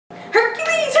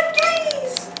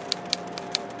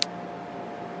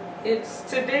it's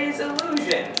today's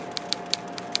illusion.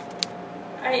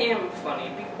 I am funny,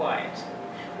 be quiet.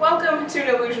 Welcome to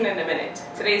an illusion in a minute.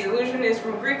 Today's illusion is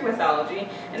from Greek mythology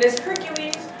and is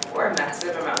Hercules, or a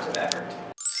massive amount of effort.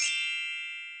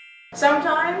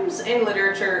 Sometimes in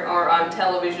literature or on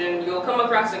television, you'll come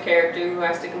across a character who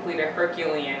has to complete a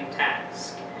Herculean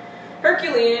task.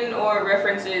 Herculean, or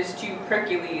references to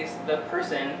Hercules the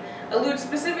person, allude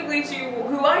specifically to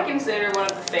who I consider one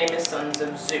of the famous sons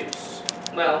of Zeus.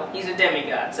 Well, he's a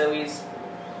demigod, so he's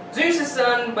Zeus'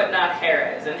 son, but not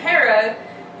Hera's. And Hera,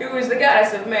 who is the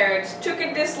goddess of marriage, took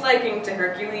a disliking to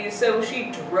Hercules, so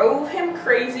she drove him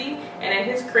crazy, and in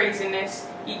his craziness,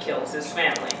 he kills his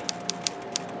family.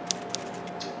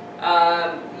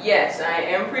 Yes, I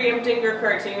am preempting your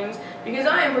cartoons, because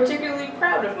I am particularly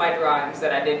proud of my drawings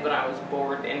that I did when I was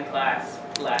bored in class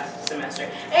last semester.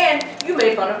 And you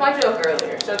made fun of my joke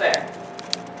earlier, so there.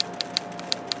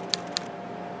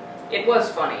 It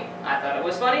was funny. I thought it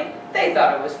was funny. They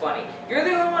thought it was funny. You're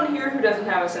the only one here who doesn't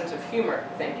have a sense of humor.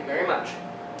 Thank you very much.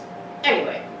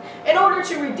 Anyway, in order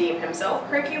to redeem himself,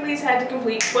 Hercules had to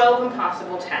complete 12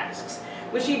 impossible tasks,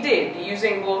 which he did,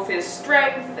 using both his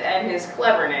strength and his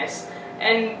cleverness,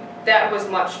 and that was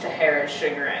much to Hera's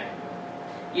chagrin.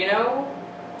 You know,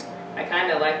 I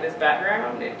kinda like this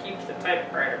background. It keeps the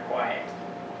typewriter quiet.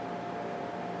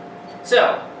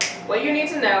 So, what you need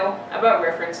to know about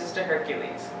references to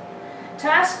Hercules.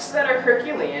 Tasks that are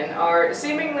Herculean are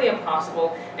seemingly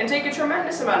impossible and take a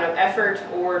tremendous amount of effort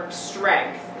or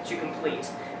strength that you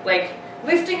complete. Like,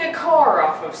 lifting a car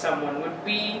off of someone would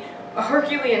be a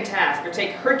Herculean task or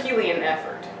take Herculean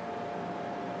effort.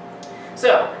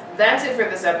 So, that's it for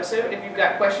this episode. If you've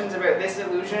got questions about this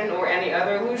illusion or any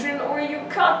other illusion, or you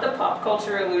caught the pop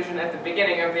culture illusion at the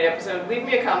beginning of the episode, leave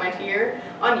me a comment here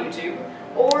on YouTube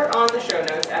or on the show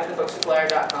notes at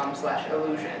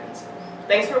thebooksupplier.com/illusions.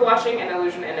 Thanks for watching An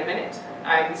Illusion in a Minute.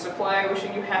 I'm the Supplier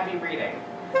wishing you happy reading.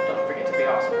 Don't forget to be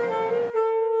awesome.